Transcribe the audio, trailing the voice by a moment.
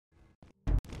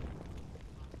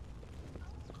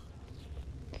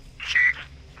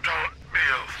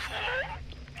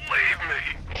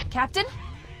Captain?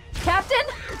 Captain?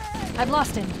 I've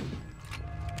lost him.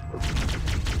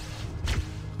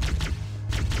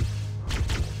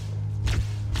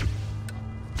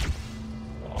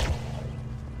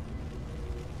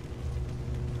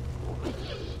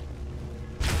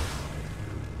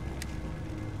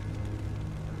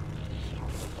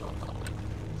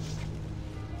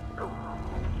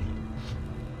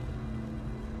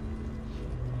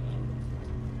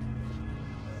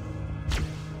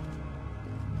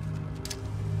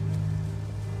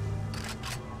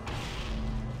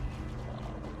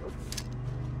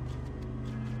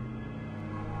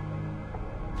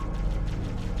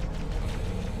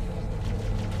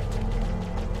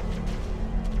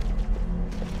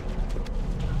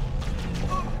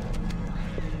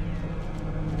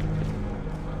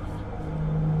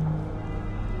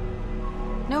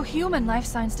 No human life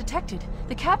signs detected.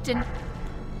 The captain,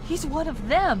 he's one of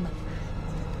them.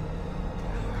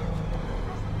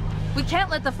 We can't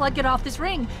let the flood get off this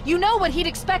ring. You know what he'd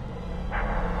expect.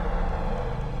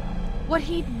 What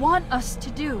he'd want us to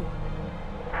do.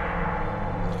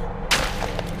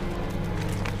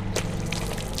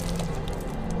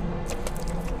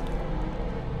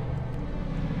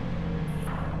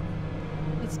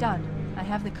 It's done. I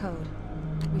have the code.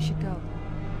 We should go.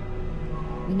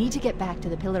 We need to get back to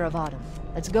the Pillar of Autumn.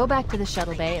 Let's go back to the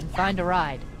shuttle bay and find a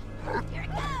ride. Here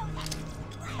it goes!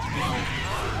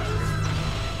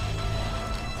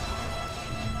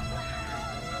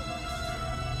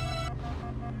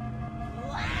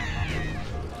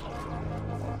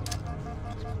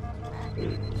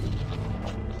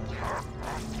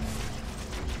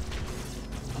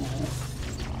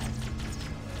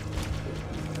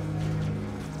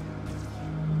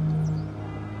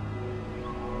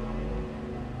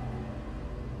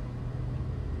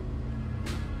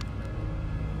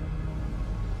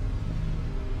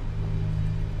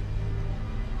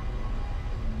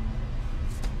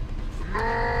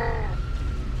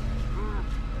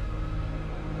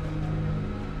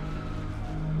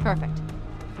 Perfect.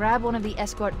 Grab one of the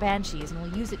escort banshees and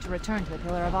we'll use it to return to the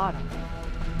Pillar of Autumn.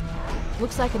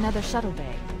 Looks like another shuttle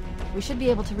bay. We should be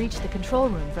able to reach the control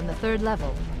room from the 3rd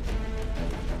level.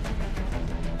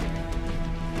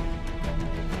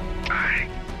 I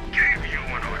gave you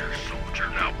an order, soldier.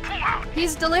 Now pull out!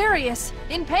 He's delirious.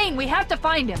 In pain. We have to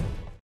find him.